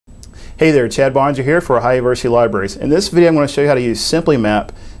Hey there, Chad Boeninger here for Ohio University Libraries. In this video I'm going to show you how to use SimplyMap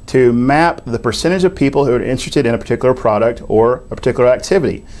to map the percentage of people who are interested in a particular product or a particular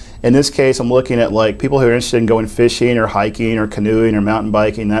activity. In this case I'm looking at like people who are interested in going fishing or hiking or canoeing or mountain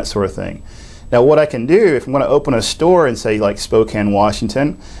biking, that sort of thing. Now what I can do if I'm going to open a store in say like Spokane,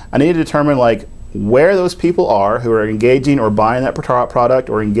 Washington, I need to determine like where those people are who are engaging or buying that product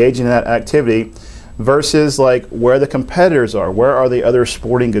or engaging in that activity versus like where the competitors are. Where are the other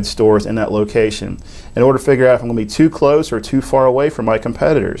sporting goods stores in that location? In order to figure out if I'm going to be too close or too far away from my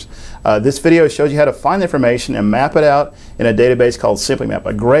competitors. This video shows you how to find the information and map it out in a database called SimplyMap.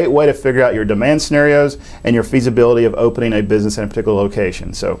 A great way to figure out your demand scenarios and your feasibility of opening a business in a particular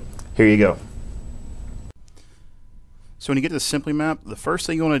location. So here you go. So when you get to SimplyMap, the first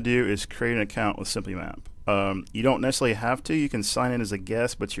thing you want to do is create an account with SimplyMap. You don't necessarily have to. You can sign in as a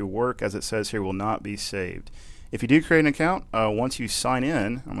guest, but your work, as it says here, will not be saved. If you do create an account, once you sign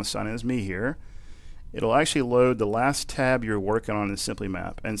in, I'm going to sign in as me here, it'll actually load the last tab you're working on in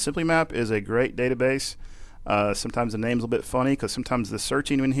SimplyMap. And SimplyMap is a great database. Sometimes the name's a little bit funny because sometimes the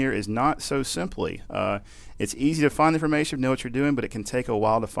searching in here is not so simply. It's easy to find the information, know what you're doing, but it can take a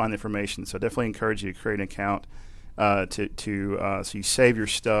while to find the information. So I definitely encourage you to create an account so you save your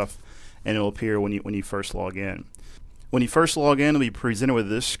stuff and it'll appear when you first log in. When you first log in, it'll be presented with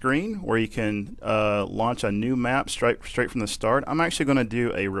this screen where you can launch a new map straight from the start. I'm actually going to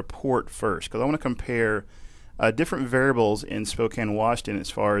do a report first because I want to compare different variables in Spokane, Washington as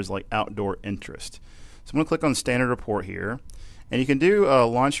far as like outdoor interest. So I'm going to click on Standard Report here. And you can do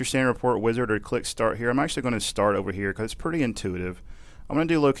launch your Standard Report wizard or click Start here. I'm actually going to start over here because it's pretty intuitive. I'm going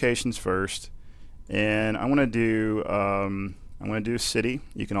to do locations first. And I'm going to do a city.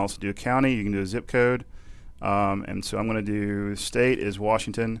 You can also do a county. You can do a zip code. And so I'm going to do state is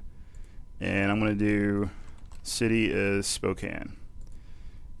Washington, and I'm going to do city is Spokane.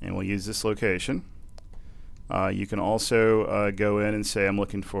 And we'll use this location. You can also go in and say I'm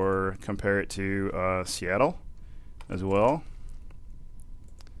looking for, compare it to Seattle as well,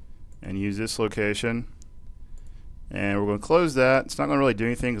 and use this location. And we're going to close that. It's not going to really do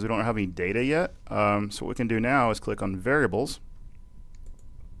anything because we don't have any data yet. So what we can do now is click on Variables.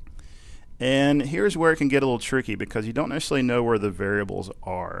 And here's where it can get a little tricky because you don't necessarily know where the variables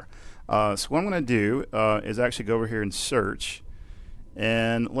are. So what I'm going to do is actually go over here and search.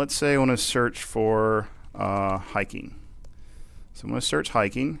 And let's say I want to search for hiking. So I'm going to search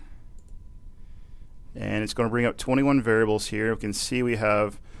hiking. And it's going to bring up 21 variables here. We can see we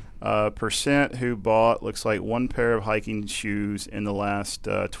have percent who bought, looks like 1 pair of hiking shoes in the last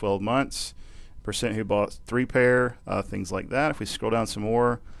 12 months. Percent who bought 3 pair, things like that. If we scroll down some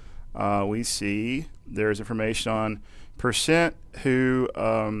more, we see there's information on percent who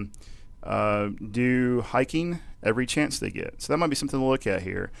do hiking every chance they get. So that might be something to look at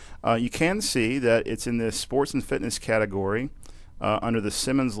here. You can see that it's in this sports and fitness category under the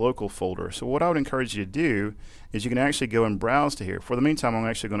Simmons local folder. So what I would encourage you to do is you can actually go and browse to here. For the meantime, I'm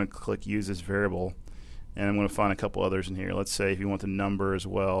actually going to click use this variable, and I'm going to find a couple others in here. Let's say if you want the number as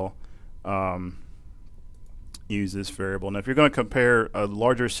well, use this variable. Now if you're going to compare a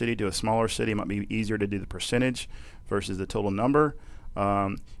larger city to a smaller city, it might be easier to do the percentage versus the total number.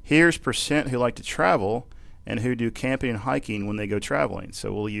 Here's percent who like to travel and who do camping and hiking when they go traveling.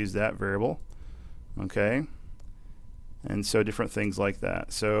 So we'll use that variable. Okay. And so different things like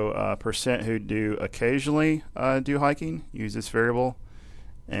that. So percent who do occasionally do hiking, use this variable.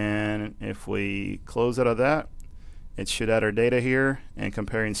 And if we close out of that, it should add our data here and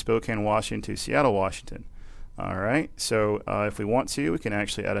comparing Spokane, Washington to Seattle, Washington. All right, so if we want to, we can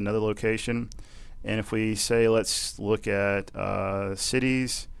actually add another location. And if we say let's look at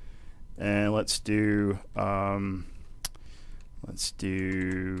cities, and let's do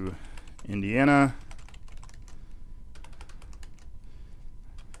Indiana.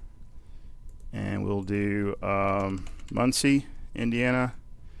 And we'll do Muncie, Indiana.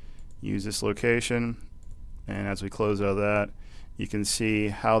 Use this location. And as we close out of that, you can see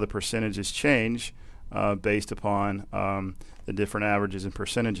how the percentages change based upon the different averages and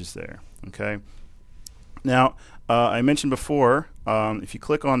percentages there. Okay. Now, I mentioned before, if you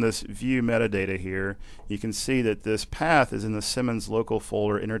click on this View Metadata here, you can see that this path is in the Simmons local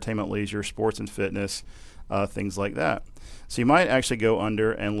folder, Entertainment, Leisure, Sports and Fitness, things like that. So you might actually go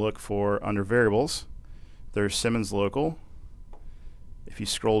under and look for, under Variables, there's Simmons Local. If you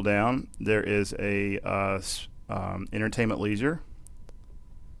scroll down, there is a Entertainment, Leisure.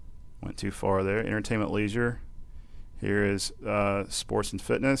 Went too far there. Entertainment, Leisure. Here is Sports and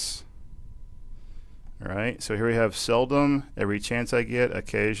Fitness. All right, so here we have seldom, every chance I get,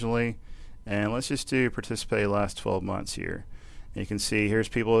 occasionally, and let's just do participate last 12 months here. And you can see here's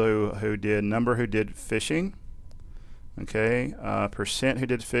people who did fishing. Okay, percent who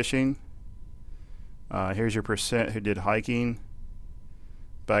did fishing. Here's your percent who did hiking,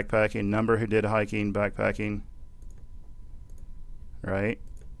 backpacking, number who did hiking, backpacking, right?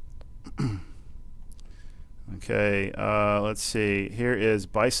 Okay, let's see. Here is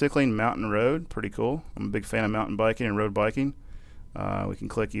bicycling, mountain road. Pretty cool. I'm a big fan of mountain biking and road biking. We can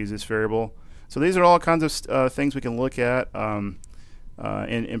click use this variable. So these are all kinds of things we can look at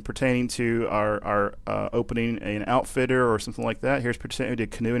in pertaining to our opening an outfitter or something like that. Here's percent who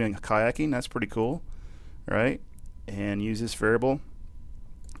did canoeing and kayaking. That's pretty cool, right? And use this variable.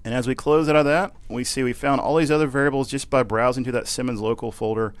 And as we close out of that, we see we found all these other variables just by browsing to that Simmons local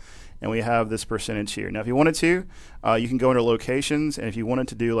folder, and we have this percentage here. Now if you wanted to, you can go under locations, and if you wanted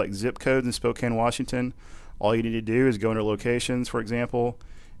to do like zip codes in Spokane, Washington, all you need to do is go under locations, for example,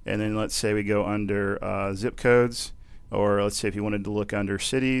 and then let's say we go under zip codes, or let's say if you wanted to look under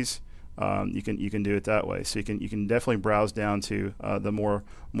cities, you can do it that way. So you can definitely browse down to the more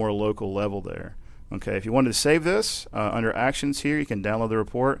local level there. Okay, if you wanted to save this under actions here, you can download the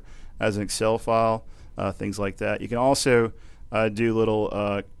report as an Excel file, things like that. You can also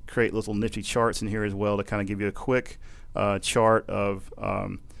do create little nifty charts in here as well to kind of give you a quick chart of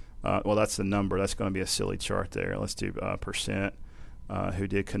well, that's the number. That's going to be a silly chart there. Let's do percent who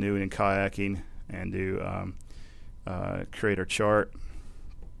did canoeing and kayaking, and do create our chart.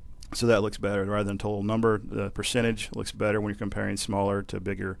 So that looks better rather than total number. The percentage looks better when you're comparing smaller to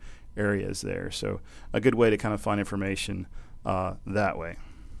bigger areas there. So a good way to kind of find information that way.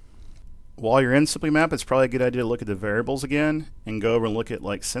 While you're in SimplyMap, it's probably a good idea to look at the variables again and go over and look at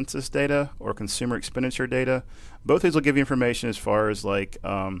like census data or consumer expenditure data. Both these will give you information as far as like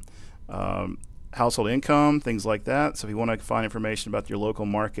household income, things like that. So if you want to find information about your local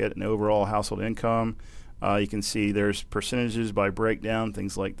market and overall household income, you can see there's percentages by breakdown,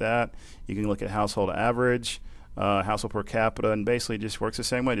 things like that. You can look at household average, household per capita, and basically it just works the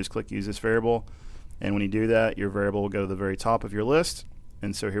same way. Just click use this variable, and when you do that, your variable will go to the very top of your list.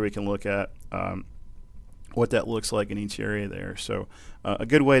 And so here we can look at what that looks like in each area there. So a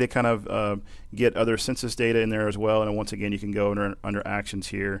good way to kind of get other census data in there as well. And once again, you can go under actions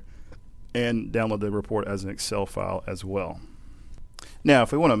here and download the report as an Excel file as well. Now,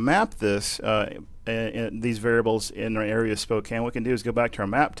 if we want to map this, these variables in our area of Spokane, what we can do is go back to our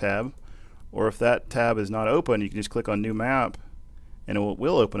map tab, or if that tab is not open, you can just click on new map, and it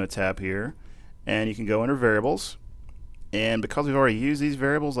will open a tab here, and you can go under variables. And because we've already used these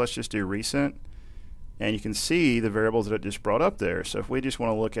variables, let's just do recent, and you can see the variables that it just brought up there. So if we just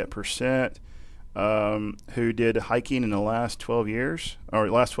want to look at percent who did hiking in the last 12 years, or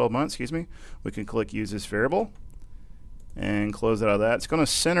last 12 months, excuse me, we can click use this variable and close out of that. It's going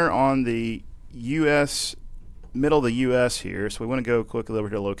to center on the US, middle of the US here. So we want to go quickly over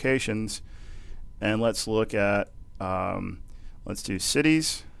to locations, and let's look at, let's do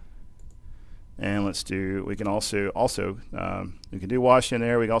cities. And let's do, we can also we can do Washington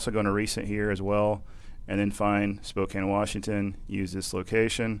there. We can also go into recent here as well, and then find Spokane, Washington, use this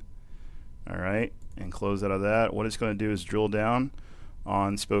location. All right, and close out of that. What it's going to do is drill down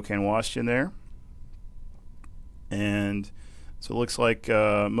on Spokane, Washington there. And so it looks like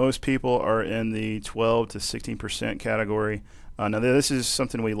most people are in the 12 to 16% category. Now this is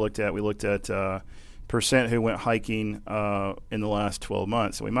something we looked at. We looked at percent who went hiking in the last 12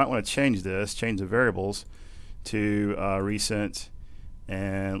 months. So we might want to change this, change the variables to recent,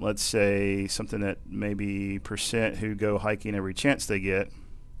 and let's say something that maybe percent who go hiking every chance they get.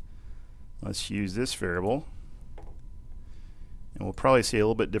 Let's use this variable, and we'll probably see a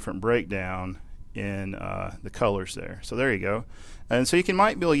little bit different breakdown in the colors there. So there you go. And so you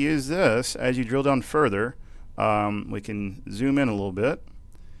might be able to use this as you drill down further. We can zoom in a little bit.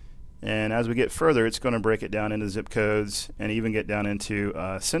 And as we get further, it's going to break it down into zip codes and even get down into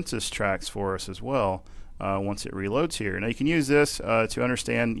census tracts for us as well once it reloads here. Now you can use this to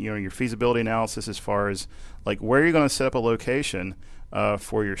understand your feasibility analysis as far as like where you're going to set up a location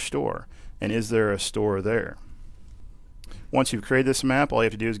for your store, and is there a store there. Once you've created this map, all you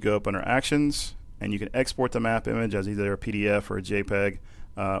have to do is go up under actions, and you can export the map image as either a PDF or a JPEG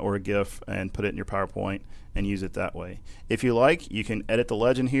or a GIF and put it in your PowerPoint and use it that way. If you like, you can edit the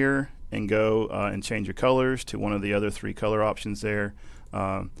legend here and go and change your colors to one of the other 3 color options there,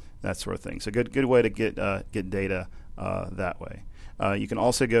 that sort of thing. So good way to get data that way. You can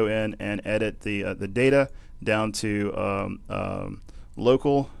also go in and edit the data down to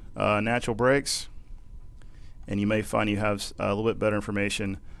local natural breaks, and you may find you have a little bit better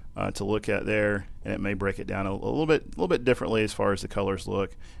information to look at there, and it may break it down a little bit differently as far as the colors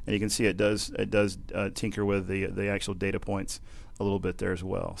look. And you can see it does tinker with the actual data points a little bit there as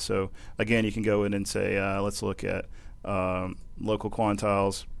well. So again, you can go in and say, let's look at local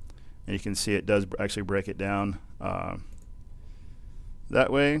quantiles, and you can see it does actually break it down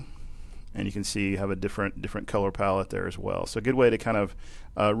that way. And you can see you have a different color palette there as well. So a good way to kind of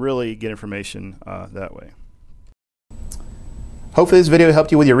really get information that way. Hopefully this video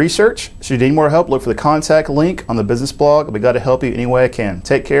helped you with your research. Should you need more help, look for the contact link on the business blog. I'll be glad to help you any way I can.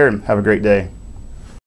 Take care and have a great day.